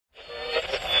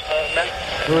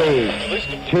3,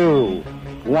 2,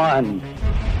 1,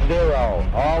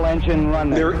 0. All engine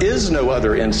running. There is no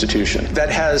other institution that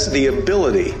has the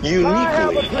ability,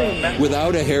 uniquely,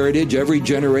 without a heritage, every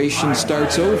generation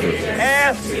starts over.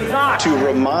 Ask not to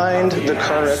remind the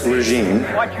current regime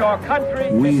what your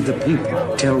country. We, the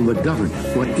people, tell the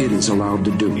government what it is allowed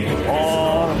to do.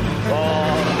 All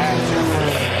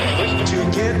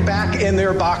to get back in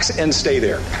their box and stay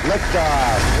there. Liftoff.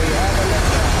 We have a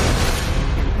liftoff.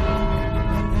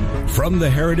 From the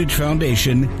Heritage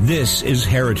Foundation, this is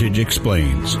Heritage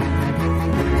Explains.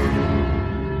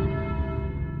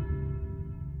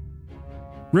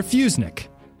 Refusnik.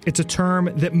 It's a term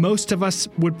that most of us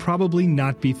would probably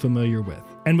not be familiar with,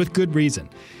 and with good reason.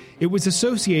 It was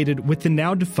associated with the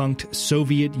now-defunct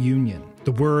Soviet Union.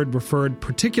 The word referred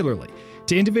particularly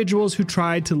to individuals who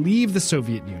tried to leave the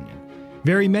Soviet Union,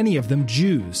 very many of them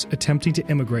Jews attempting to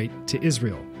immigrate to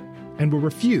Israel, and were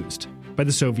refused by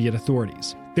the Soviet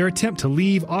authorities. Their attempt to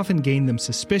leave often gained them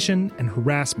suspicion and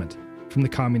harassment from the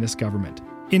communist government.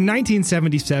 In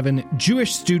 1977,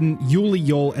 Jewish student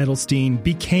Yuli-Yoel Edelstein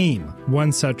became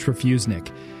one such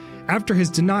refusnik after his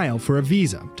denial for a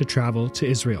visa to travel to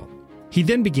Israel. He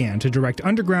then began to direct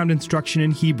underground instruction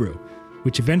in Hebrew,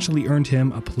 which eventually earned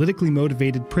him a politically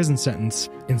motivated prison sentence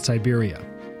in Siberia.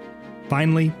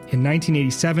 Finally, in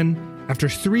 1987, after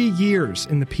 3 years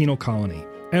in the penal colony,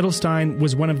 Edelstein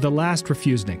was one of the last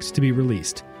refusniks to be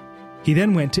released. He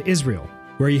then went to Israel,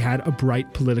 where he had a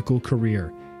bright political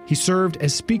career. He served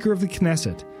as Speaker of the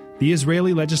Knesset, the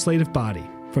Israeli legislative body,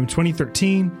 from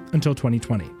 2013 until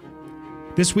 2020.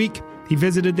 This week, he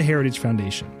visited the Heritage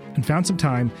Foundation and found some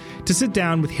time to sit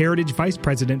down with Heritage Vice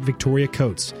President Victoria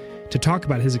Coates to talk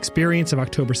about his experience of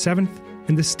October 7th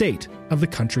and the state of the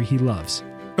country he loves.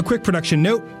 A quick production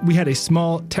note, we had a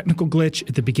small technical glitch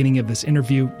at the beginning of this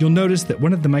interview. You'll notice that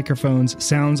one of the microphones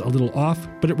sounds a little off,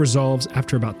 but it resolves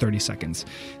after about 30 seconds.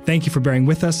 Thank you for bearing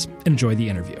with us. Enjoy the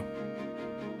interview.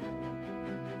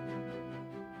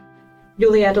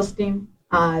 Yuli Edelstein,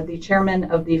 the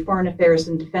chairman of the Foreign Affairs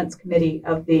and Defense Committee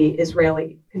of the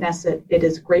Israeli Knesset. It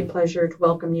is a great pleasure to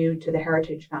welcome you to the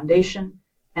Heritage Foundation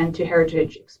and to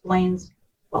Heritage Explains.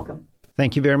 Welcome.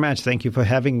 Thank you very much. Thank you for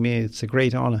having me. It's a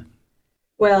great honor.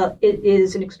 Well, it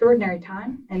is an extraordinary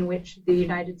time in which the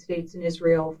United States and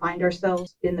Israel find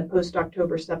ourselves in the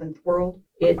post-October 7th world.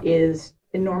 It is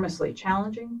enormously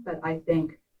challenging, but I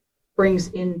think brings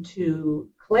into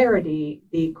clarity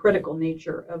the critical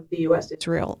nature of the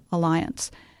U.S.-Israel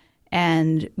alliance.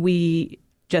 And we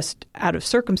just out of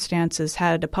circumstances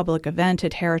had a public event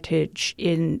at Heritage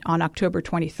on October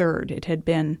 23rd. It had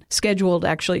been scheduled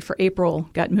actually for April,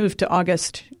 got moved to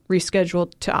August,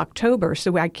 rescheduled to October.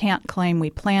 So I can't claim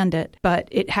we planned it, but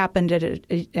it happened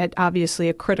at obviously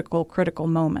a critical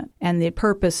moment. And the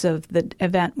purpose of the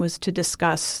event was to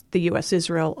discuss the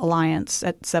U.S.-Israel alliance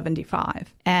at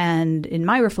 75. And in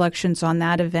my reflections on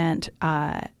that event,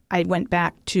 I went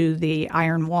back to the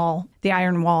Iron Wall, the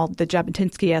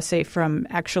Jabotinsky essay from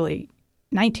actually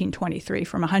 1923,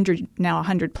 from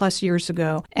 100 plus years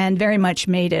ago, and very much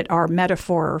made it our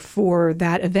metaphor for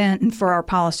that event and for our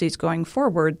policies going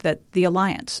forward, that the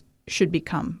alliance should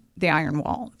become the Iron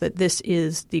Wall, that this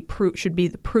is should be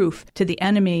the proof to the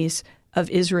enemies of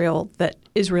Israel that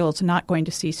Israel is not going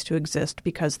to cease to exist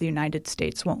because the United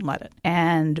States won't let it.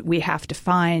 And we have to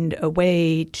find a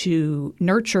way to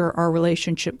nurture our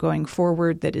relationship going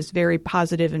forward that is very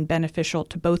positive and beneficial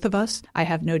to both of us. I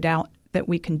have no doubt that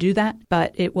we can do that,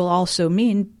 but it will also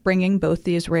mean bringing both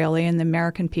the Israeli and the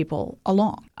American people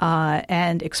along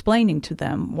and explaining to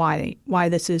them why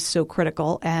this is so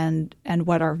critical and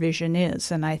what our vision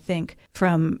is. And I think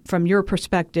from your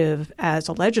perspective as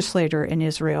a legislator in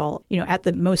Israel, at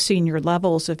the most senior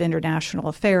levels of international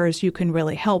affairs, you can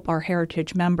really help our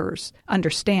Heritage members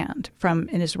understand from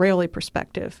an Israeli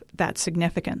perspective that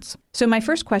significance. So my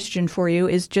first question for you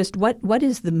is just what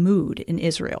is the mood in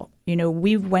Israel?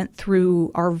 We went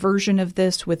through our version of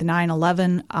this with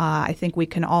 9/11. I think we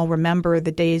can all remember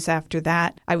the days after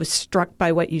that. I was struck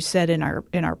by what you said in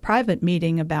our private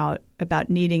meeting about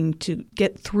needing to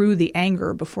get through the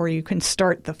anger before you can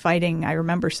start the fighting. I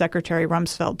remember Secretary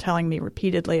Rumsfeld telling me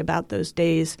repeatedly about those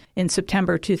days in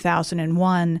September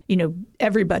 2001,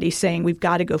 everybody saying, we've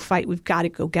got to go fight, we've got to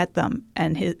go get them.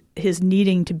 And his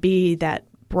needing to be that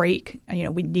break,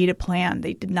 we need a plan.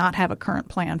 They did not have a current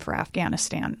plan for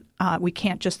Afghanistan. We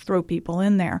can't just throw people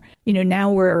in there. Now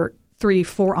we're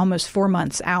 3-4, almost 4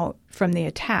 months out from the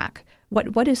attack.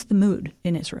 What is the mood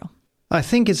in Israel? I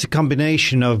think it's a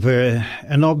combination of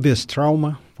an obvious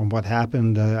trauma from what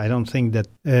happened. I don't think that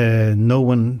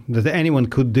anyone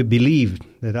could believe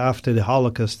that after the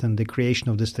Holocaust and the creation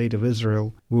of the State of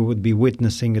Israel, we would be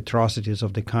witnessing atrocities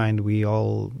of the kind we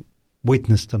all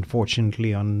witnessed,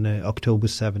 unfortunately, on October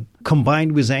 7.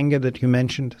 Combined with anger that you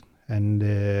mentioned, and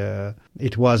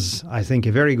it was, I think,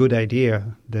 a very good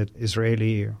idea that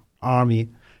Israeli army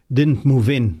didn't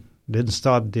move in, didn't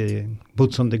start the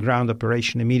boots-on-the-ground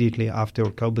operation immediately after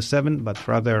October 7, but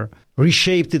rather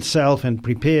reshaped itself and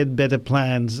prepared better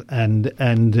plans. And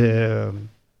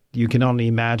you can only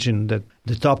imagine that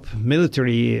the top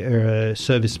military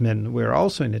servicemen were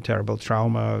also in a terrible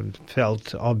trauma,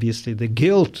 felt obviously the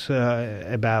guilt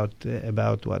about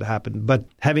what happened. But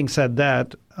having said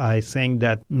that, I think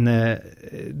that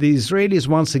the Israelis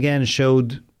once again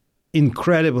showed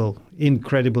incredible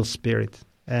spirit.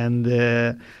 And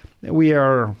we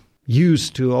are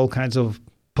used to all kinds of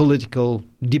political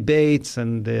debates,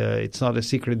 and it's not a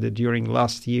secret that during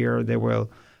last year there were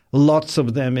lots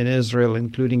of them in Israel,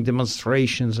 including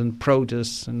demonstrations and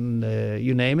protests and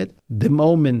you name it. The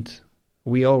moment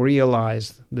we all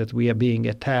realized that we are being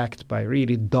attacked by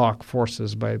really dark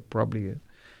forces, by probably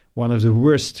one of the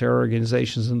worst terror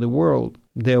organizations in the world,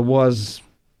 there was,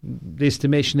 the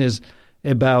estimation is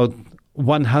about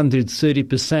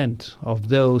 130% of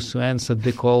those who answered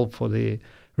the call for the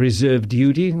reserve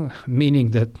duty,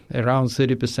 meaning that around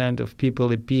 30% of people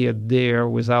appeared there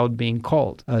without being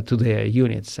called to their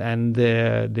units. And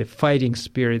the fighting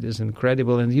spirit is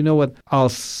incredible. And you know what? I'll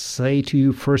say to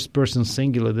you, first person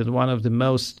singular, that one of the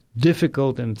most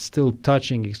difficult and still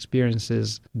touching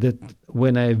experiences that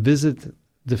when I visit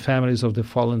the families of the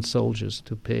fallen soldiers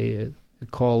to pay a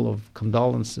call of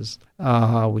condolences,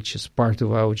 which is part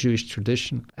of our Jewish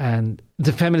tradition. And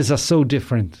the families are so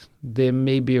different. They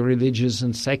may be religious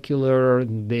and secular.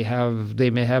 They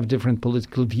may have different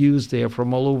political views. They are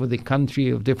from all over the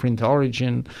country, of different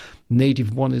origin,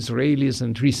 native-born Israelis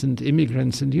and recent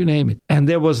immigrants, and you name it. And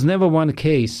there was never one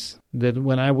case that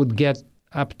when I would get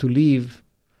up to leave,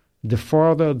 the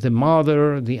father, the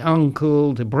mother, the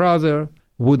uncle, the brother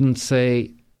wouldn't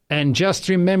say, "And just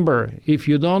remember, if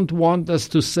you don't want us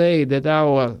to say that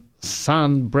our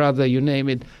son, brother, you name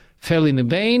it, fell in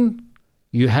vain,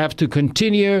 you have to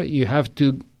continue, you have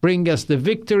to bring us the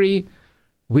victory.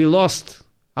 We lost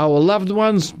our loved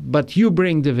ones, but you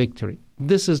bring the victory."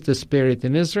 This is the spirit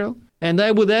in Israel. And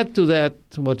I would add to that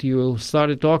what you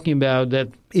started talking about, that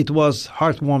it was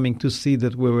heartwarming to see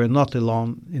that we were not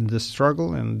alone in this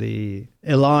struggle, and the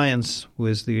alliance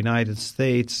with the United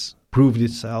States proved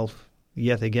itself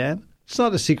yet again. It's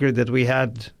not a secret that we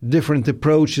had different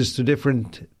approaches to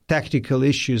different tactical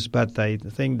issues, but I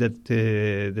think that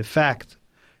the fact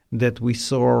that we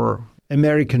saw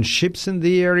American ships in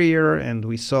the area and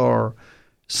we saw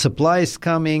supplies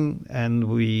coming and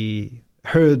we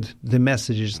heard the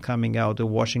messages coming out of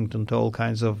Washington to all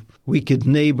kinds of wicked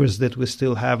neighbors that we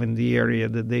still have in the area,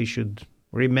 that they should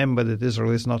remember that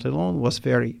Israel is not alone, was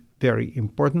very, very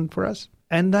important for us.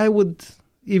 And I would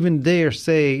even dare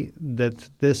say that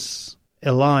this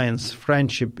alliance,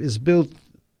 friendship, is built,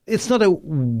 it's not a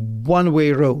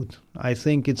one-way road. I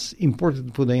think it's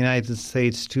important for the United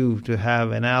States, too, to have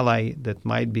an ally that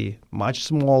might be much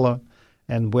smaller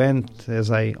and went, as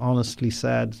I honestly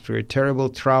said, through a terrible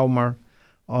trauma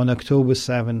on October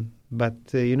 7. But,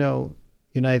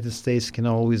 United States can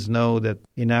always know that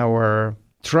in our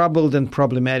troubled and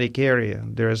problematic area,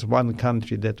 there is one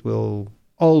country that will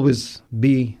always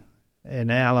be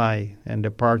an ally and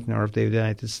a partner of the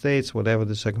United States, whatever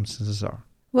the circumstances are.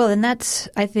 Well, and that's,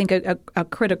 I think, a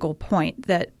critical point,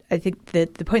 that I think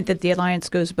that the point that the alliance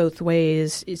goes both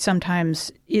ways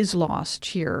sometimes is lost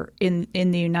here in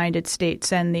the United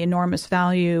States, and the enormous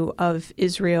value of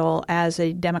Israel as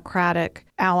a democratic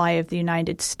ally of the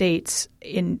United States,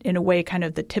 in a way kind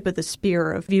of the tip of the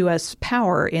spear of U.S.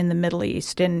 power in the Middle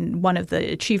East. And one of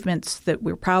the achievements that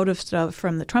we're proud of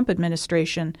from the Trump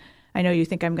administration, I know you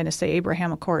think I'm going to say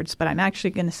Abraham Accords, but I'm actually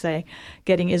going to say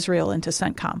getting Israel into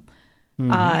CENTCOM.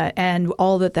 And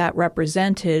all that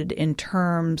represented in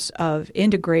terms of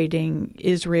integrating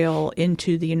Israel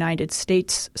into the United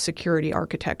States security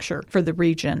architecture for the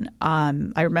region.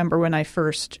 I remember when I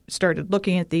first started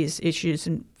looking at these issues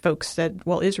and folks said,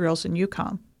 well, Israel's in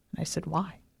EUCOM. And I said,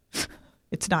 why?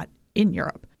 It's not in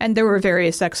Europe. And there were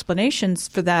various explanations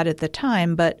for that at the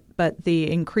time, but the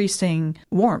increasing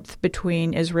warmth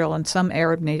between Israel and some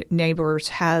Arab neighbors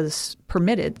has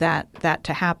permitted that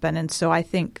to happen. And so I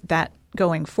think that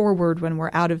going forward, when we're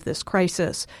out of this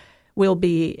crisis, will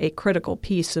be a critical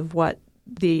piece of what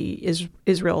the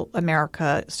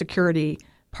Israel-America security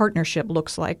partnership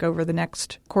looks like over the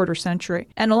next quarter century.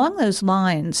 And along those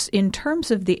lines, in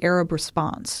terms of the Arab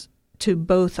response to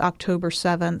both October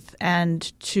 7th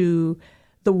and to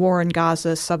the war in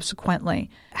Gaza subsequently.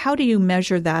 How do you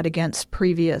measure that against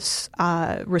previous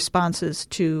responses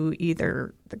to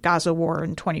either the Gaza war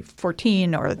in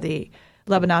 2014 or the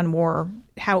Lebanon war?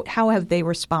 How have they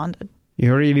responded?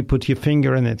 You really put your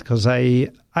finger in it, because I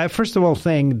first of all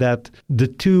think that the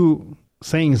two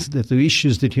things, that the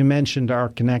issues that you mentioned are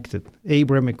connected,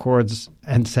 Abraham Accords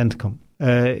and CENTCOM.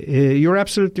 You're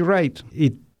absolutely right.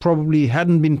 It probably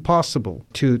hadn't been possible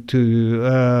to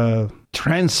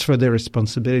transfer the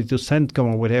responsibility to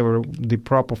CENTCOM or whatever the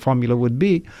proper formula would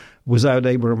be without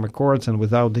Abraham Accords and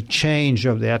without the change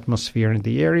of the atmosphere in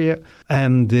the area.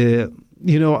 And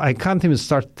I can't even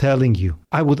start telling you.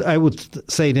 I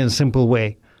would say it in a simple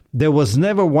way. There was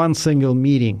never one single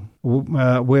meeting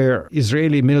where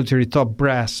Israeli military top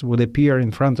brass would appear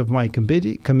in front of my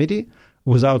committee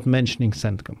without mentioning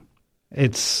CENTCOM.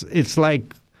 It's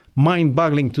like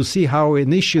mind-boggling to see how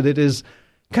an issue that is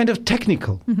kind of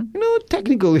technical.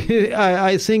 Technical.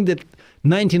 I think that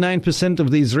 99%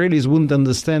 of the Israelis wouldn't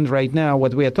understand right now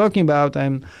what we are talking about.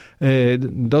 I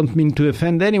don't mean to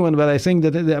offend anyone, but I think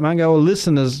that among our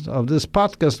listeners of this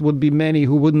podcast would be many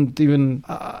who wouldn't even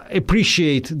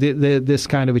appreciate this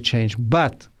kind of a change.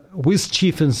 But with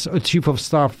chief of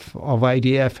staff of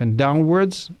IDF and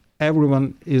downwards,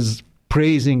 everyone is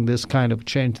praising this kind of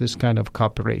change, this kind of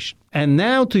cooperation. And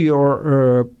now to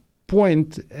your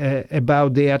point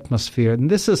about the atmosphere.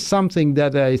 And this is something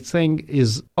that I think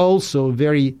is also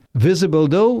very visible,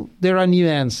 though there are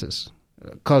nuances.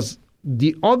 Because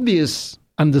the obvious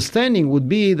understanding would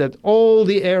be that all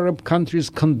the Arab countries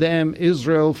condemn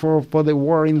Israel for the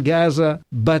war in Gaza,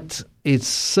 but it's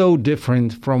so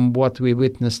different from what we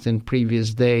witnessed in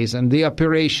previous days, and the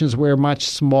operations were much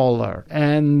smaller,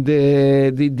 and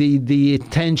the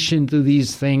attention to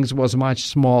these things was much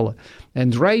smaller.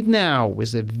 And right now,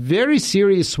 with a very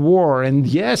serious war, and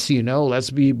yes, let's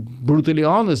be brutally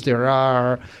honest,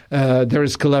 there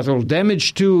is collateral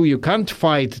damage too. You can't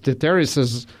fight the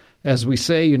terrorists, as we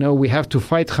say, we have to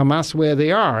fight Hamas where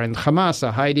they are, and Hamas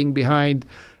are hiding behind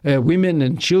women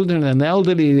and children and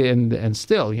elderly, and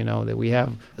still, that we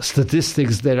have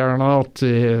statistics that are not,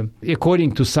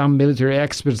 according to some military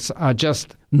experts, are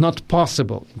just not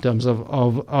possible in terms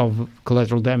of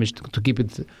collateral damage to keep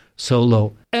it so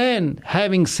low. And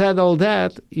having said all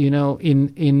that,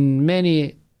 in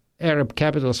many Arab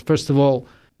capitals, first of all,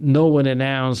 no one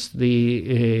announced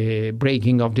the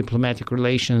breaking of diplomatic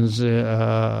relations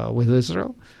with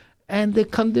Israel. And the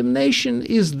condemnation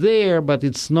is there, but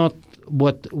it's not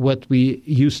what we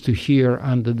used to hear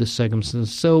under the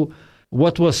circumstances. So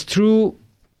what was true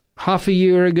half a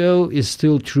year ago is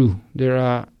still true. There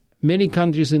are many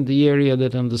countries in the area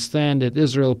that understand that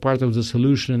Israel is part of the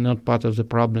solution and not part of the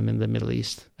problem in the Middle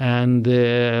East. And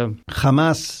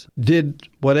Hamas did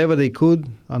whatever they could,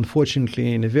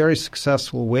 unfortunately, in a very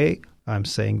successful way. I'm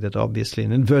saying that obviously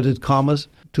in inverted commas,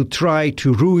 to try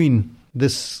to ruin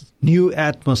this new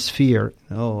atmosphere,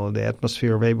 the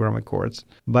atmosphere of Abraham Accords.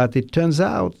 But it turns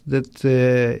out that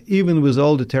even with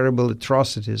all the terrible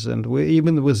atrocities and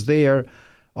even with their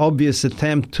obvious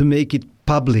attempt to make it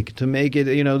public, to make it,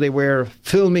 they were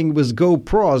filming with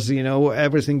GoPros,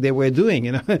 everything they were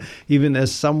doing, even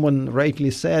as someone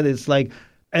rightly said, it's like,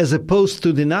 as opposed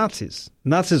to the Nazis.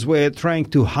 Nazis were trying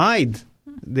to hide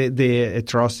the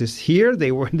atrocities. Here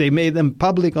they made them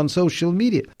public on social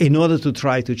media in order to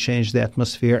try to change the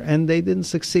atmosphere, and they didn't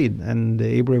succeed. And the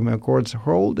Abraham Accords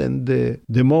hold, and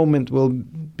the moment we'll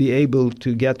be able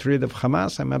to get rid of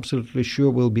Hamas, I'm absolutely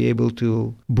sure we'll be able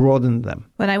to broaden them.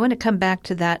 Well, I want to come back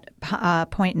to that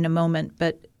point in a moment,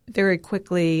 but very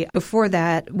quickly before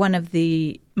that, one of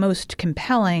the most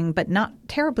compelling but not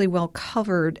terribly well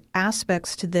covered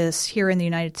aspects to this here in the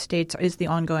United States is the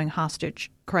ongoing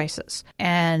hostage crisis.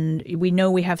 And we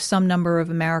know we have some number of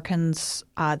Americans.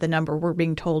 The number we're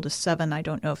being told is 7. I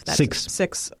don't know if that's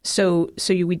 6. So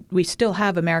we still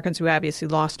have Americans who obviously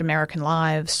lost American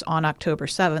lives on October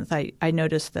 7th. I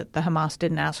noticed that the Hamas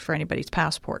didn't ask for anybody's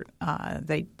passport.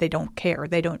 They don't care.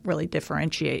 They don't really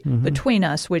differentiate between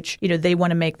us, which, they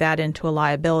want to make that into a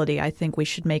liability. I think we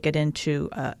should make it into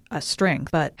a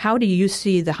strength. But how do you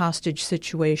see the hostage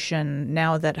situation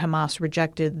now that Hamas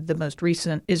rejected the most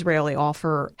recent Israeli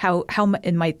offer? How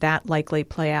might that likely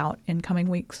play out in coming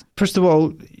weeks? First of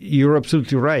all, you're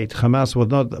absolutely right. Hamas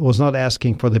was not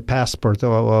asking for the passport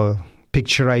or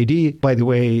picture ID. By the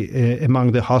way,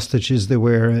 among the hostages, there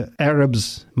were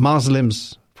Arabs,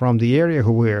 Muslims from the area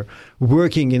who were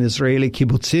working in Israeli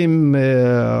kibbutzim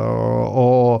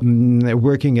or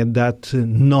working at that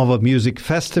Nova Music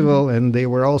Festival, and they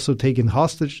were also taken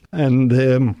hostage. And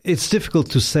it's difficult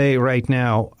to say right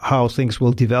now how things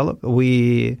will develop.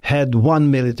 We had one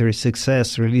military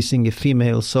success, releasing a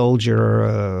female soldier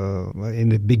in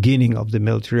the beginning of the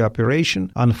military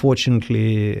operation.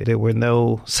 Unfortunately, there were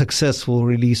no successful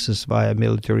releases via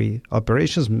military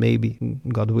operations. Maybe,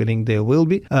 God willing, there will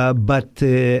be. But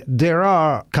there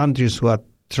are countries who are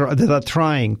that are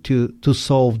trying to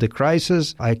solve the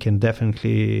crisis. I can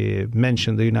definitely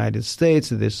mention the United States.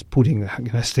 The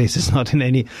United States is not in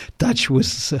any touch with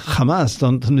Hamas.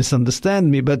 Don't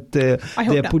misunderstand me, but I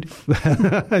hope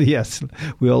not. Yes,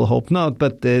 we all hope not.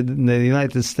 But the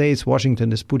United States,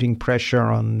 Washington, is putting pressure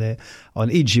on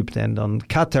Egypt and on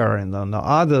Qatar and on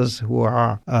others who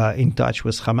are in touch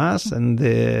with Hamas. And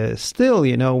still,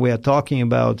 we are talking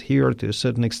about here to a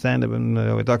certain extent,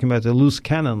 we're talking about a loose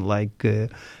cannon like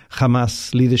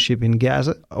Hamas leadership in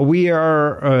Gaza. We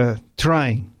are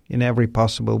trying in every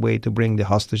possible way to bring the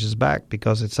hostages back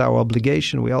because it's our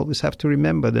obligation. We always have to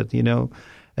remember that,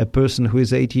 a person who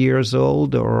is 80 years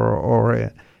old or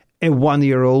a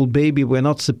 1-year-old baby were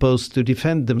not supposed to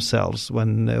defend themselves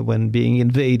when being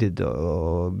invaded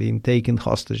or being taken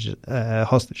hostage.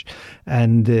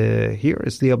 And here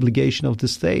is the obligation of the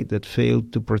state that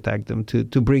failed to protect them,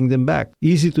 to bring them back.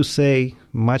 Easy to say,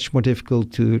 much more difficult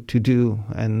to do.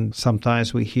 And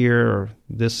sometimes we hear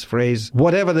this phrase,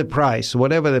 whatever the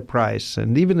price.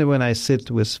 And even when I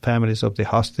sit with families of the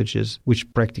hostages,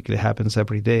 which practically happens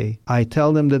every day, I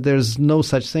tell them that there's no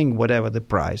such thing, whatever the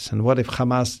price. And what if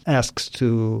Hamas asks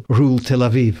to rule Tel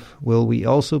Aviv? Will we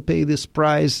also pay this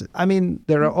price? I mean,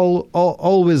 there are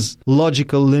always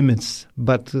logical limits,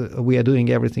 but we are doing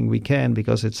everything we can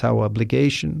because it's our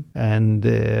obligation. And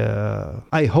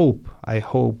I hope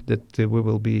that we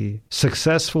will be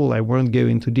successful. I won't go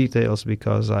into details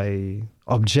because I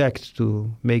object to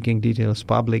making details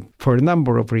public for a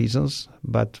number of reasons,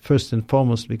 but first and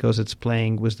foremost because it's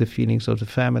playing with the feelings of the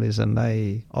families, and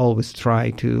I always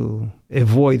try to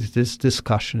avoid this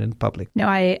discussion in public. No,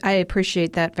 I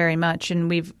appreciate that very much, and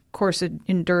we've, of course,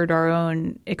 endured our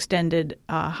own extended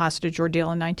hostage ordeal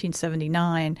in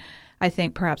 1979, I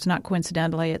think perhaps not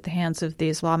coincidentally at the hands of the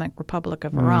Islamic Republic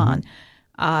of Iran.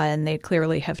 And they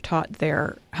clearly have taught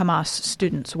their Hamas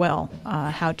students well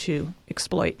how to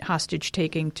exploit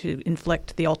hostage-taking to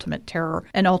inflict the ultimate terror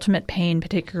and ultimate pain,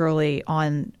 particularly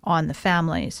on the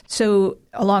families. So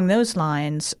along those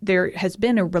lines, there has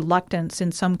been a reluctance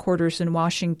in some quarters in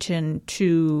Washington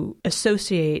to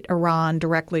associate Iran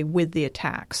directly with the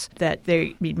attacks that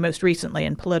most recently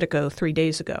in Politico 3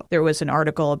 days ago, there was an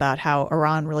article about how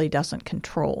Iran really doesn't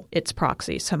control its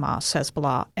proxies, Hamas,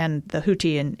 Hezbollah, and the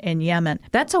Houthi in Yemen.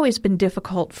 That's always been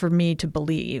difficult for me to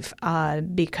believe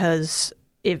because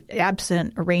if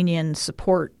absent Iranian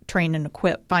support, train and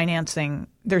equip, financing,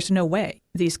 there's no way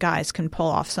these guys can pull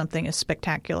off something as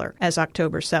spectacular as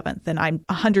October 7th. And I'm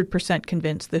 100%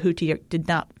 convinced the Houthi did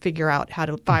not figure out how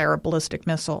to fire a ballistic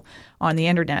missile on the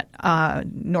internet,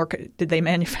 nor did they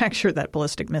manufacture that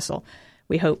ballistic missile,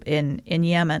 we hope, in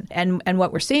Yemen. And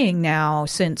what we're seeing now,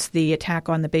 since the attack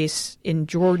on the base in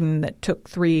Jordan that took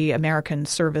 3 American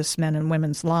servicemen and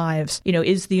women's lives,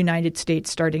 is the United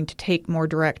States starting to take more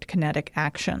direct kinetic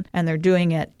action. And they're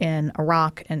doing it in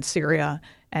Iraq and Syria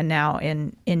and now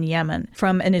in Yemen.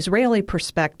 From an Israeli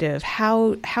perspective,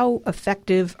 how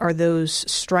effective are those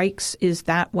strikes? Is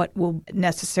that what will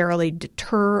necessarily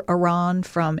deter Iran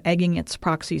from egging its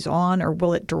proxies on, or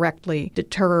will it directly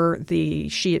deter the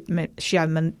Shia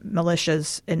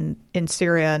militias in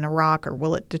Syria and Iraq, or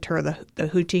will it deter the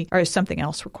Houthi, or is something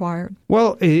else required?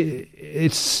 Well,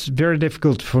 it's very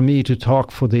difficult for me to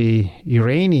talk for the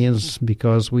Iranians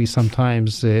because we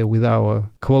sometimes, with our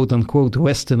quote-unquote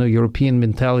Western or European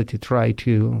mentality, try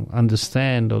to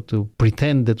understand or to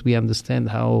pretend that we understand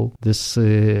how this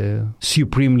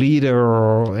supreme leader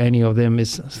or any of them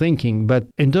is thinking. But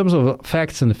in terms of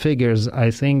facts and figures, I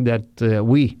think that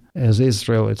we, as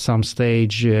Israel, at some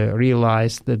stage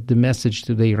realized that the message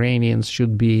to the Iranians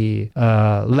should be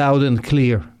loud and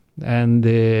clear. And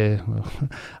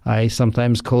I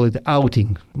sometimes call it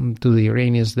outing to the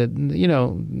Iranians that,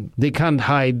 they can't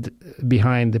hide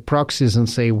behind the proxies and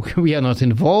say, we are not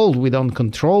involved, we don't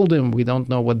control them, we don't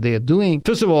know what they are doing.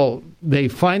 First of all, They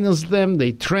financed them,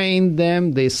 they trained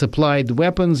them, they supplied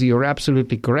weapons. You're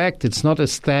absolutely correct. It's not a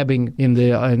stabbing in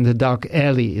the dark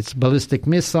alley. It's ballistic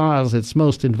missiles, it's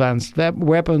most advanced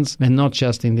weapons, and not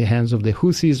just in the hands of the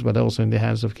Houthis, but also in the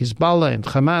hands of Hezbollah and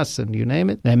Hamas and you name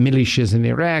it. And militias in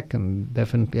Iraq, and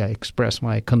definitely I express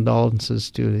my condolences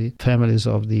to the families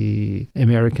of the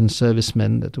American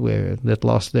servicemen that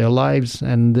lost their lives.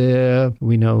 And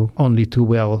we know only too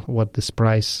well what this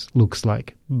price looks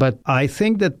like. But I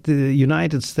think that the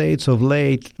United States of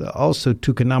late also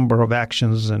took a number of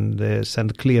actions and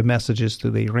sent clear messages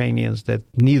to the Iranians that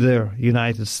neither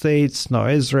United States nor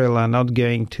Israel are not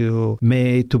going to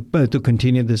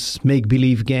continue this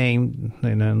make-believe game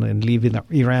and leave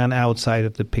Iran outside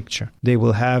of the picture. They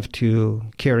will have to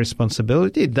carry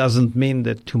responsibility. It doesn't mean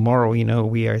that tomorrow,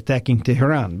 we are attacking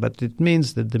Tehran, but it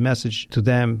means that the message to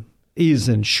them is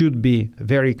and should be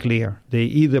very clear. They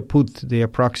either put their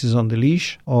proxies on the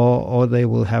leash or they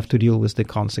will have to deal with the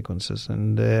consequences.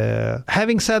 And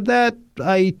having said that,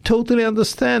 I totally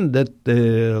understand that,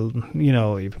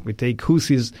 if we take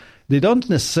Houthis, they don't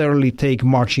necessarily take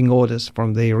marching orders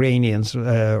from the Iranians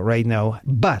right now.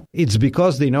 But it's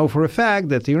because they know for a fact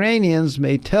that the Iranians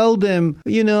may tell them,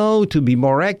 to be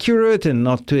more accurate and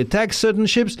not to attack certain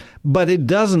ships. But it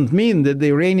doesn't mean that the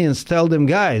Iranians tell them,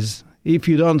 guys, if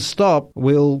you don't stop,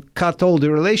 we'll cut all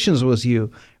the relations with you.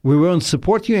 We won't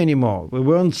support you anymore. We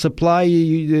won't supply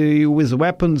you with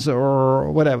weapons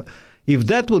or whatever. If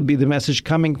that would be the message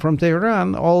coming from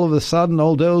Tehran, all of a sudden,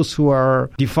 all those who are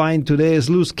defined today as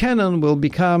loose cannon will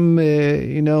become,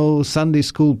 Sunday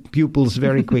school pupils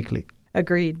very quickly.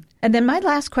 Agreed. And then my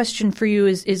last question for you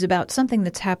is about something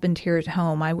that's happened here at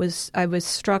home. I was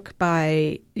struck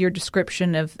by your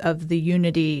description of the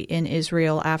unity in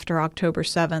Israel after October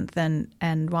 7th.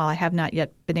 And while I have not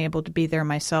yet been able to be there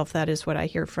myself, that is what I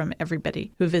hear from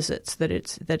everybody who visits, that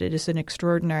it is an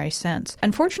extraordinary sense.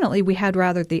 Unfortunately, we had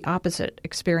rather the opposite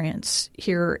experience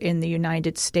here in the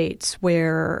United States,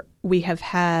 where we have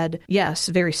had, yes,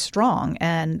 very strong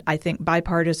and I think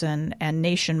bipartisan and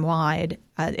nationwide,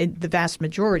 the vast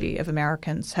majority of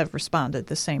Americans have responded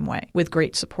the same way with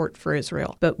great support for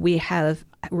Israel. But we have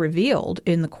revealed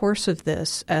in the course of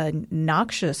this a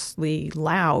noxiously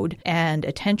loud and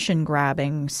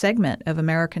attention-grabbing segment of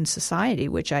American society,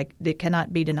 which it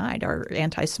cannot be denied, are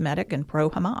anti-Semitic and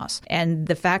pro-Hamas. And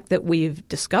the fact that we've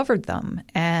discovered them,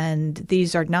 and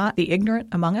these are not the ignorant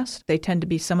among us. They tend to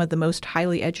be some of the most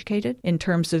highly educated in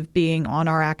terms of being on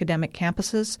our academic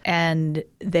campuses, and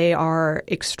they are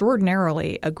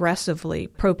extraordinarily aggressively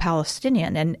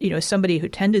pro-Palestinian. And, as somebody who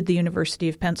attended the University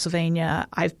of Pennsylvania,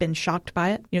 I've been shocked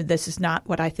by it. This is not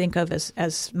what I think of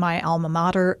as my alma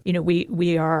mater.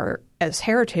 We are, as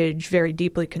Heritage, very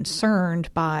deeply concerned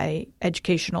by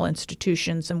educational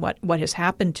institutions and what has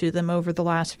happened to them over the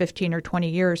last 15 or 20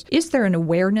 years. Is there an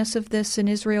awareness of this in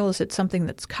Israel? Is it something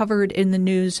that's covered in the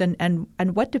news? And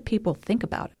what do people think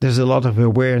about it? There's a lot of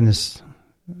awareness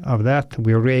of that.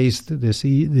 We raised this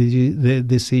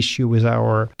issue with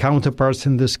our counterparts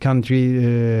in this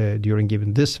country during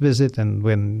even this visit and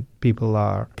when people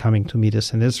are coming to meet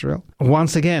us in Israel.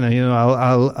 Once again,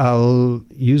 I'll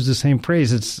use the same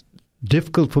phrase. It's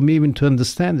difficult for me even to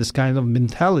understand this kind of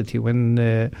mentality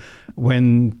when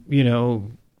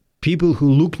people who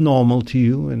look normal to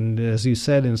you, and as you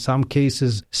said, in some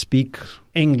cases speak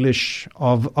English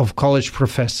of college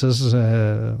professors,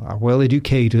 are well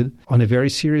educated, on a very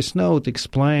serious note,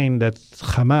 explain that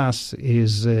Hamas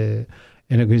is an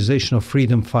organization of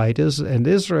freedom fighters and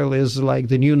Israel is like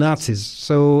the new Nazis.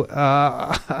 So,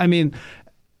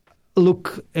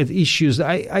 look at issues.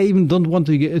 I even don't want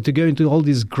to go into all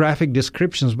these graphic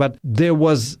descriptions, but there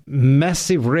was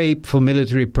massive rape for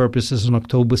military purposes on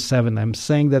October 7th. I'm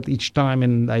saying that each time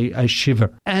and I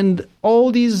shiver. And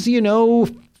all these,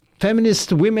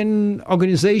 feminist women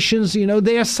organizations,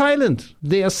 they are silent.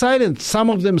 They are silent. Some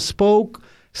of them spoke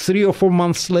 3 or 4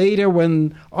 months later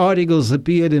when articles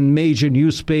appeared in major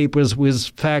newspapers with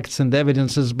facts and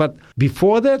evidences. But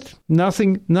before that,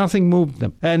 nothing moved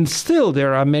them. And still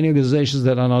there are many organizations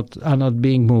that are not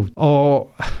being moved. Or,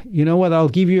 you know what, I'll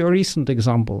give you a recent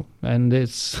example. And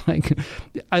it's like,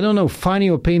 I don't know, funny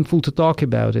or painful to talk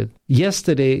about it.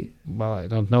 Yesterday, well, I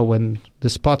don't know when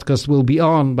this podcast will be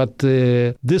on, but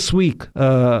this week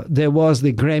there was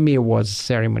the Grammy Awards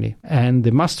ceremony. And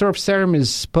the Master of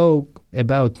Ceremonies spoke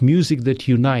about music that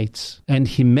unites. And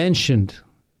he mentioned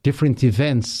different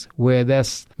events where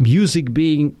this music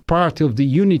being part of the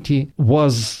unity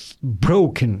was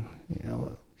broken.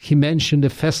 He mentioned a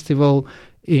festival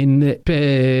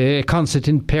a concert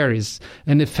in Paris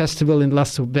and a festival in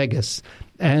Las Vegas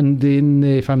and in,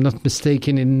 if I'm not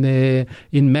mistaken,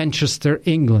 in Manchester,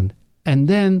 England. And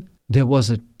then there was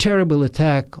a terrible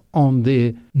attack on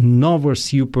the Nova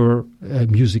Super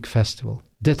music festival.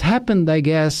 That happened, I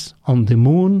guess, on the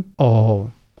moon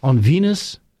or on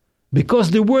Venus,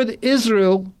 because the word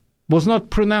Israel was not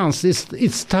pronounced.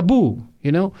 It's taboo,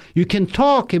 you know. You can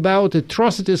talk about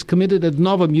atrocities committed at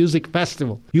Nova Music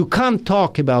Festival. You can't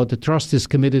talk about atrocities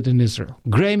committed in Israel.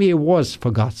 Grammy Awards, for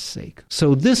God's sake.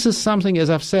 So this is something, as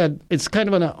I've said, it's kind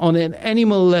of on an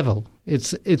animal level.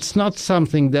 It's not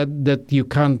something that you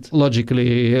can't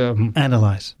logically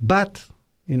analyze. But,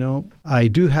 you know, I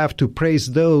do have to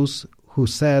praise those who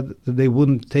said that they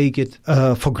wouldn't take it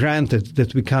for granted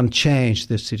that we can't change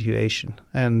the situation.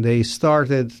 And they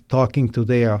started talking to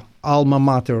their alma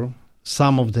mater,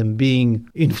 some of them being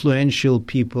influential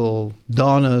people,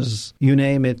 donors, you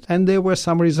name it. And there were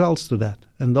some results to that.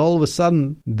 And all of a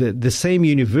sudden, the same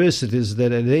universities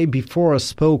that a day before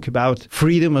spoke about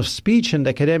freedom of speech and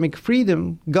academic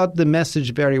freedom got the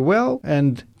message very well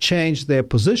and changed their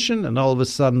position and all of a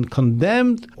sudden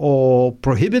condemned or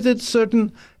prohibited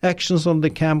certain actions on the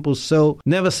campus. So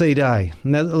never say die.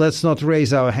 Let's not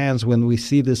raise our hands when we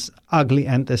see this ugly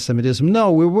anti-Semitism.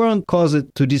 No, we won't cause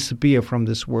it to disappear from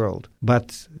this world,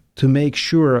 but to make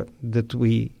sure that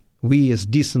we as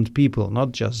decent people,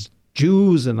 not just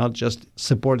Jews and not just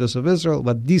supporters of Israel,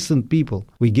 but decent people,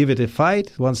 we give it a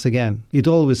fight. Once again, it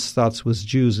always starts with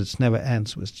Jews. It never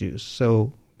ends with Jews.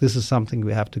 So this is something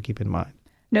we have to keep in mind.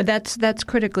 No, that's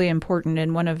critically important.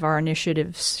 And one of our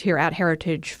initiatives here at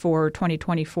Heritage for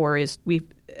 2024 is we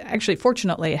actually,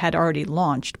 fortunately, had already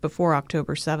launched before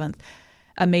October 7th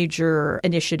a major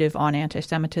initiative on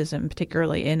anti-Semitism,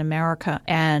 particularly in America,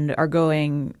 and are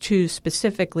going to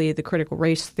specifically the critical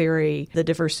race theory, the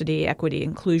diversity, equity,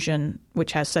 inclusion,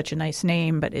 which has such a nice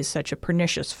name but is such a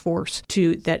pernicious force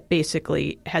that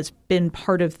basically has been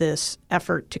part of this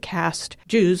effort to cast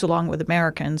Jews along with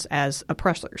Americans as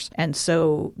oppressors. And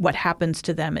so what happens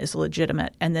to them is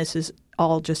legitimate. And this is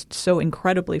all just so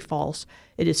incredibly false.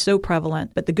 It is so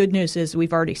prevalent. But the good news is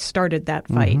we've already started that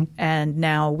fight. Mm-hmm. And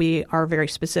now we are very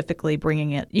specifically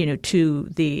bringing it, to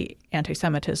the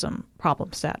anti-Semitism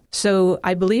problem set. So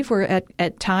I believe we're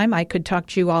at time. I could talk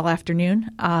to you all afternoon.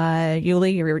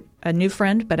 Yuli, you're a new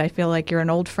friend, but I feel like you're an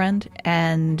old friend.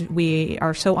 And we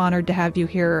are so honored to have you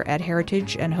here at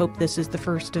Heritage and hope this is the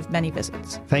first of many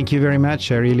visits. Thank you very much.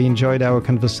 I really enjoyed our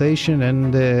conversation,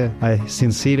 and I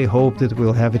sincerely hope that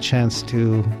we'll have a chance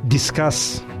to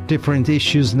discuss different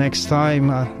issues next time.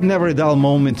 Never a dull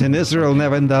moment in Israel,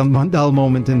 never a dull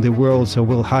moment in the world, so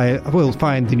we'll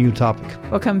find a new topic.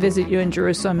 We'll come visit you in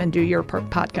Jerusalem and do your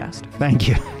podcast. Thank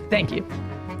you. Thank you.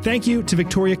 Thank you to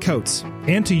Victoria Coates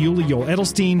and to Yuli-Yoel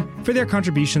Edelstein for their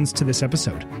contributions to this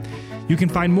episode. You can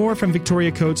find more from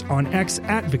Victoria Coates on X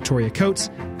at Victoria Coates,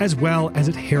 as well as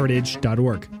at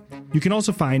heritage.org. You can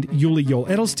also find Yuli-Yoel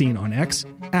Edelstein on X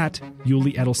at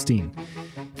Yuli Edelstein.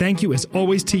 Thank you, as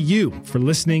always, to you for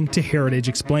listening to Heritage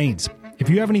Explains. If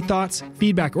you have any thoughts,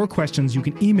 feedback, or questions, you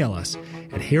can email us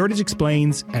at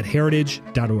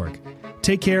heritageexplains@heritage.org.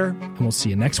 Take care, and we'll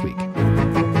see you next week.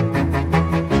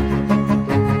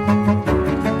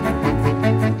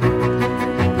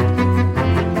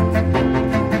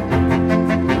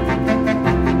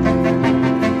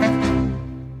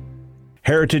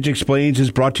 Heritage Explains is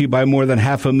brought to you by more than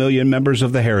 500,000 members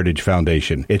of the Heritage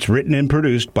Foundation. It's written and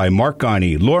produced by Mark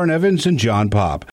Gagne, Lauren Evans, and John Popp.